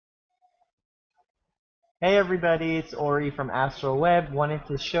Hey everybody, it's Ori from AstroWeb. Wanted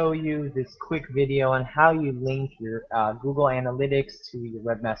to show you this quick video on how you link your Google Analytics to your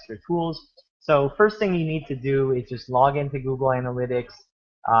Webmaster Tools. So first thing you need to do is just log into Google Analytics,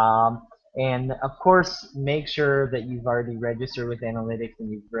 and of course make sure that you've already registered with Analytics and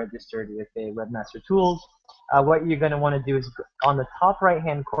you've registered with the Webmaster Tools. What you're going to want to do is on the top right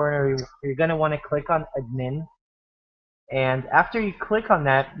hand corner, you're going to want to click on Admin. And after you click on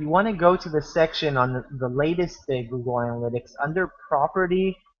that, you want to go to the section on the latest Google Analytics under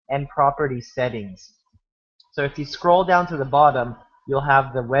Property and Property Settings. So if you scroll down to the bottom, you'll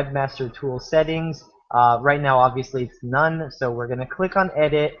have the Webmaster Tool settings. Right now, obviously, it's none. So we're going to click on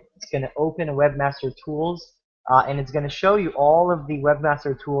Edit. It's going to open Webmaster Tools, and it's going to show you all of the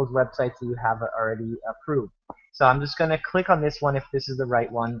Webmaster Tools websites that you have already approved. So I'm just going to click on this one if this is the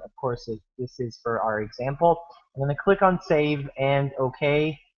right one. Of course, this is for our example. I'm going to click on Save and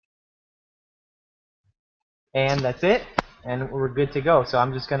OK. And that's it. And we're good to go. So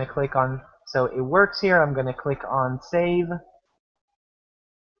I'm just going to click on, so it works here. I'm going to click on Save.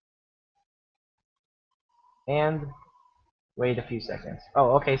 And wait a few seconds.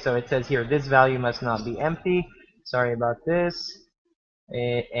 Oh, okay, so it says here, this value must not be empty. Sorry about this.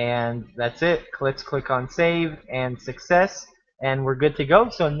 And that's it. Let's click on Save and Success. And we're good to go.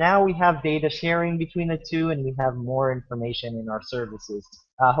 So now we have data sharing between the two, and we have more information in our services.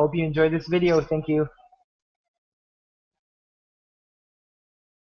 Hope you enjoyed this video. Thank you.